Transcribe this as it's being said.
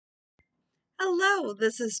Hello,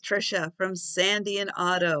 this is Trisha from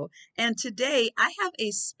SANDYANDOTTO, and today I have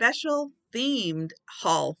a special themed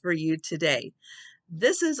haul for you today.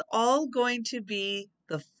 This is all going to be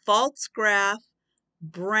the Pfaltzgraff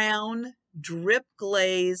brown drip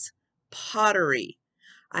glaze pottery.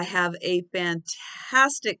 I have a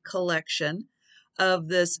fantastic collection of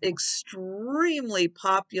this extremely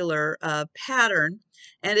popular pattern,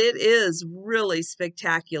 and it is really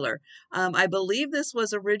spectacular. I believe this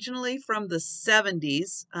was originally from the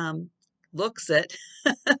 70s, looks it,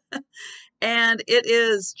 and it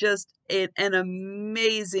is just an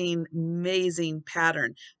amazing, amazing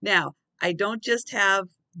pattern. Now, I don't just have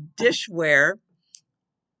dishware.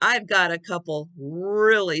 I've got a couple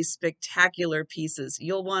really spectacular pieces.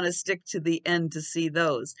 You'll want to stick to the end to see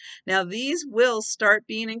those. Now, these will start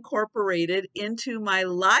being incorporated into my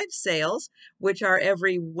live sales, which are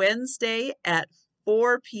every Wednesday at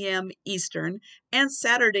 4 p.m. Eastern and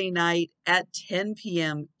Saturday night at 10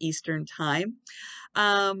 p.m. Eastern time.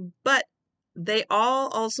 But they all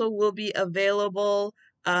also will be available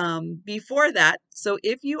before that. So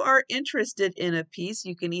if you are interested in a piece,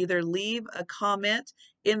 you can either leave a comment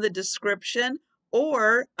in the description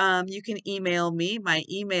or you can email me. My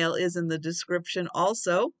email is in the description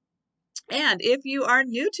also. And if you are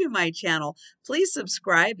new to my channel, please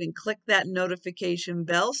subscribe and click that notification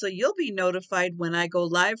bell so you'll be notified when I go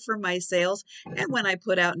live for my sales and when I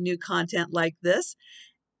put out new content like this.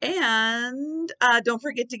 And don't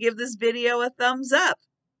forget to give this video a thumbs up.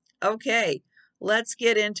 Okay, let's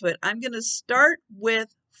get into it. I'm going to start with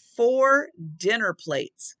 4 dinner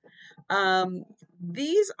plates. Um,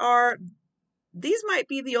 these might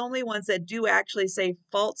be the only ones that do actually say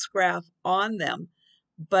Pfaltzgraff on them.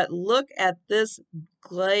 But look at this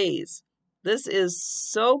glaze. This is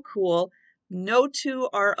so cool. No two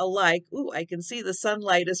are alike. Ooh, I can see the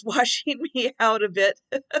sunlight is washing me out a bit.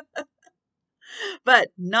 But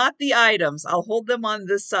not the items. I'll hold them on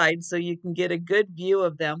this side so you can get a good view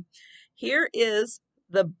of them. Here is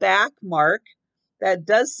the back mark that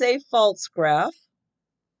does say Pfaltzgraff,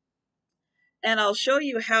 and I'll show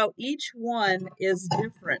you how each one is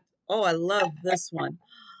different. Oh, I love this one.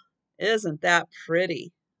 Isn't that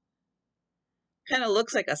pretty? Kind of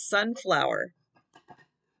looks like a sunflower.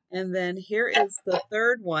 And then here is the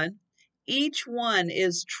third one. Each one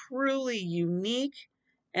is truly unique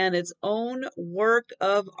and its own work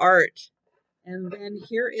of art. And then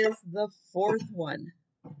here is the fourth one.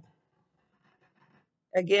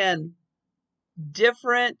 Again,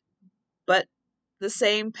 different, but the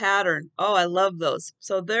same pattern. Oh, I love those.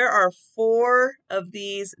 So there are 4 of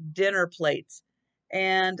these dinner plates.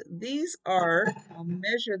 And these are, I'll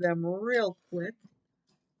measure them real quick.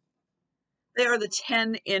 They are the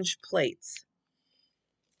 10-inch plates.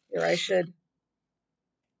 Here, I should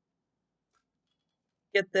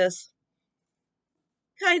get this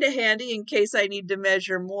kind of handy in case I need to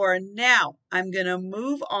measure more. Now, I'm going to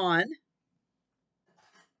move on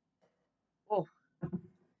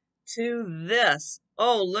to this.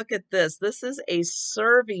 Oh, look at this. This is a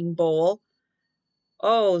serving bowl.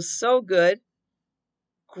 Oh, so good.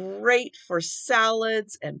 Great for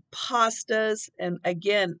salads and pastas. And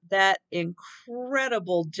again, that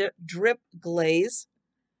incredible drip glaze.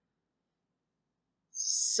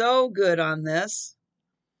 So good on this.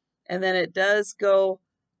 And then it does go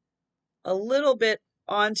a little bit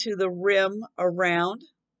onto the rim around.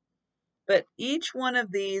 But each one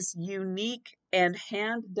of these unique and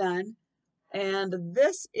hand done. And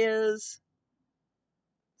this is,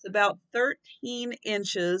 it's about 13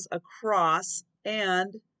 inches across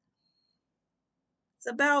and it's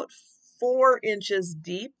about 4 inches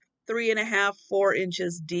deep, 3.5, 4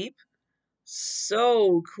 inches deep.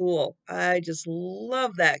 So cool. I just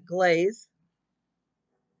love that glaze.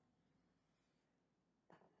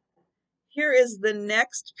 Here is the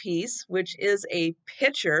next piece, which is a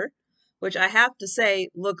pitcher, which I have to say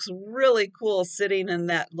looks really cool sitting in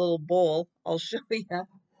that little bowl. I'll show you.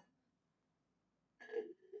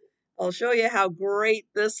 I'll show you how great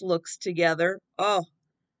this looks together. Oh,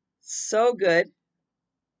 so good.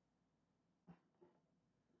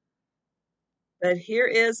 But here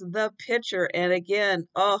is the pitcher. And again,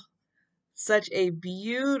 oh, such a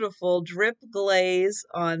beautiful drip glaze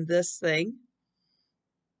on this thing.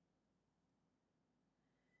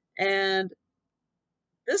 And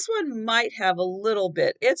this one might have a little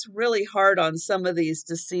bit. It's really hard on some of these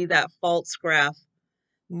to see that Pfaltzgraff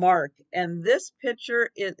mark. And this picture,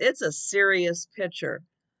 it's a serious picture.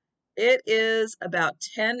 It is about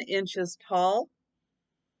 10 inches tall.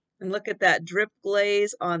 And look at that drip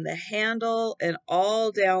glaze on the handle and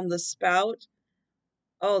all down the spout.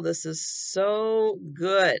 Oh, this is so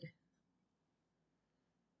good.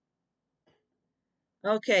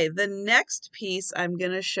 Okay, the next piece I'm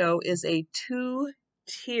going to show is a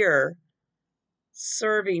 2-tier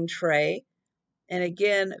serving tray. And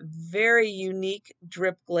again, very unique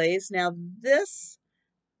drip glaze. Now this,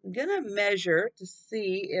 I'm going to measure to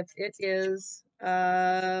see if it is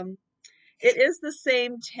the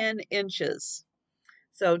same 10 inches.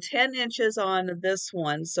 So 10 inches on this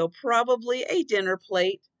one. So probably a dinner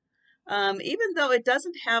plate, even though it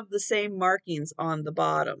doesn't have the same markings on the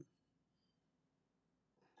bottom.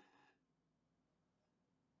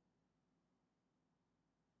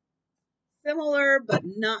 Similar, but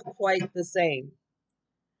not quite the same.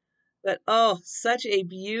 But oh, such a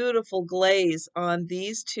beautiful glaze on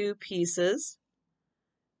these two pieces.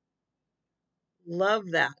 Love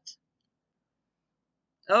that.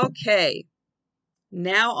 Okay,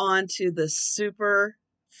 now on to the super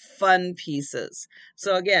fun pieces.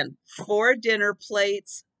 So again, 4 dinner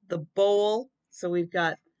plates, the bowl. So we've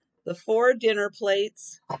got the 4 dinner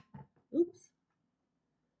plates, oops,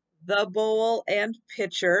 the bowl and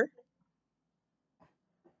pitcher,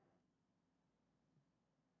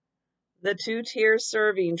 the 2-tier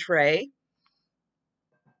serving tray,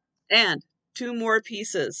 and 2 more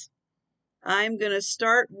pieces. I'm going to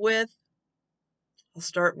I'll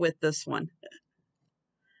start with this one.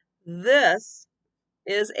 This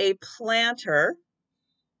is a planter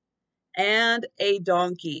and a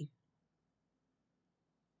donkey.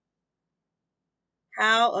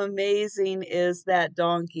 How amazing is that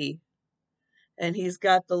donkey? And he's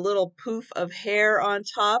got the little poof of hair on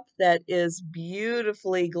top that is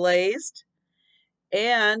beautifully glazed.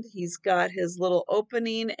 And he's got his little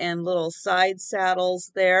opening and little side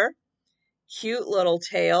saddles there. Cute little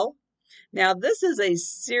tail. Now, this is a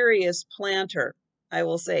serious planter. I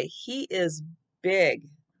will say he is big.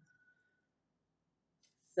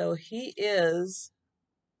 So he is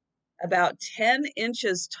about 10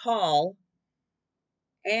 inches tall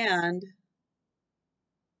and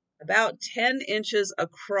about 10 inches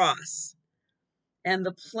across. And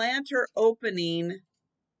the planter opening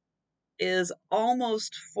is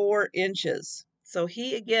almost 4 inches. So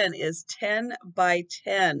he again is 10 by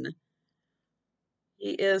 10.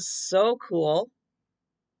 He is so cool.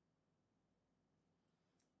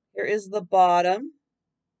 Here is the bottom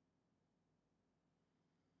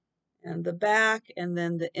and the back, and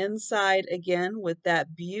then the inside again with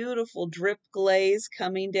that beautiful drip glaze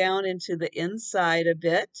coming down into the inside a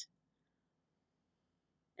bit.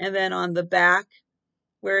 And then on the back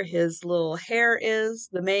where his little hair is,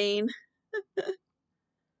 the mane,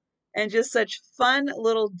 and just such fun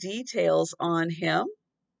little details on him.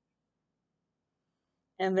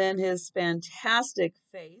 And then his fantastic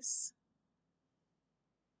face.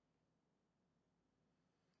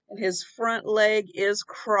 And his front leg is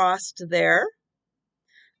crossed there.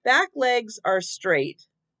 Back legs are straight.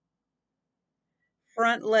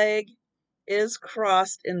 Front leg is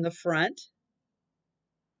crossed in the front.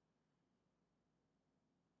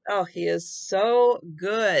 Oh, he is so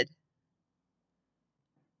good.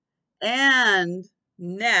 And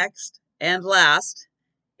next and last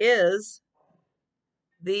is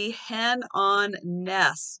the hen on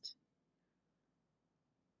nest.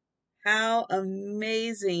 How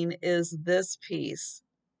amazing is this piece?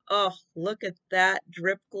 Oh, look at that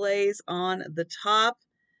drip glaze on the top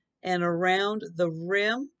and around the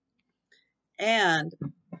rim. And,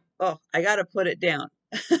 oh, I got to put it down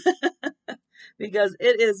because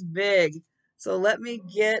it is big. So let me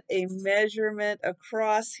get a measurement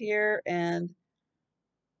across here. And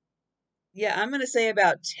yeah, I'm going to say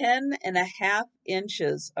about 10.5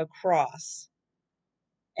 inches across.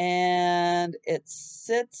 And it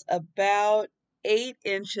sits about 8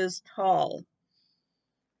 inches tall.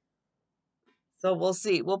 So we'll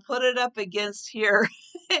see. We'll put it up against here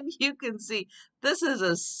and you can see this is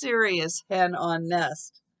a serious hen on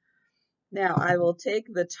nest. Now I will take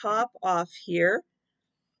the top off here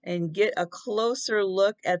and get a closer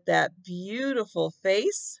look at that beautiful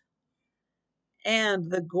face and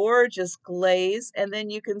the gorgeous glaze. And then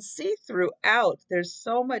you can see throughout, there's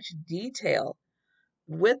so much detail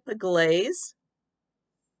with the glaze.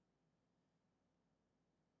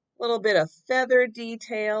 A little bit of feather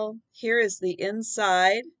detail. Here is the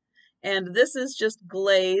inside. And this is just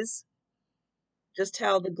glaze, just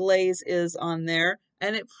how the glaze is on there.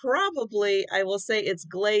 And it probably, I will say it's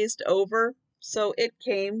glazed over. So it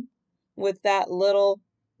came with that little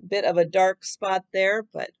bit of a dark spot there.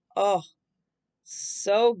 But oh,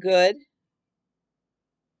 so good.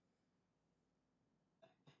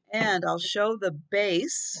 And I'll show the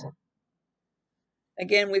base.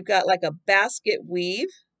 Again, we've got like a basket weave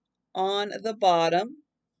on the bottom.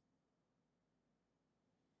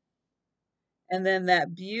 And then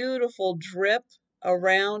that beautiful drip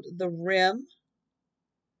around the rim.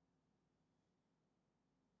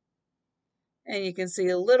 And you can see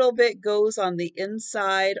a little bit goes on the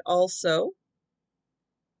inside also.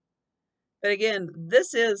 But again,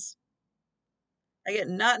 this is,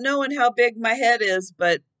 again, not knowing how big my head is,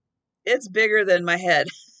 but it's bigger than my head.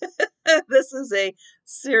 This is a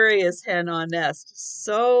serious hen-on nest.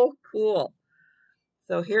 So cool.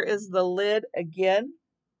 So here is the lid again.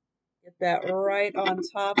 Get that right on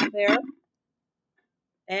top there.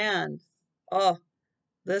 And, oh,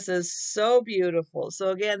 this is so beautiful. So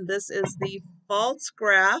again, this is the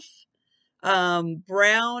Pfaltzgraff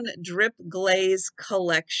brown drip glaze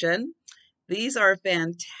collection. These are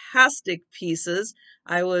fantastic pieces.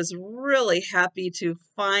 I was really happy to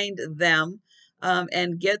find them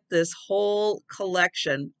and get this whole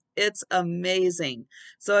collection. It's amazing.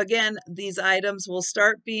 So again, these items will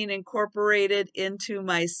start being incorporated into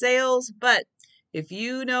my sales, but if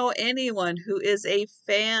you know anyone who is a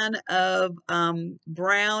fan of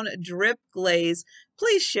brown drip glaze,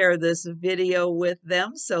 please share this video with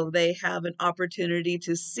them so they have an opportunity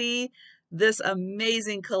to see this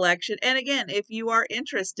amazing collection. And again, if you are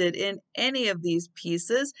interested in any of these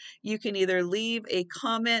pieces, you can either leave a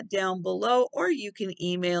comment down below or you can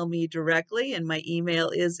email me directly, and my email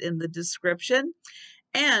is in the description.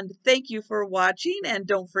 And thank you for watching, and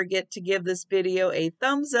don't forget to give this video a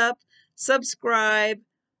thumbs up, subscribe,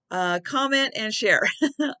 comment, and share.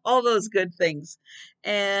 All those good things.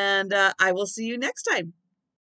 And I will see you next time.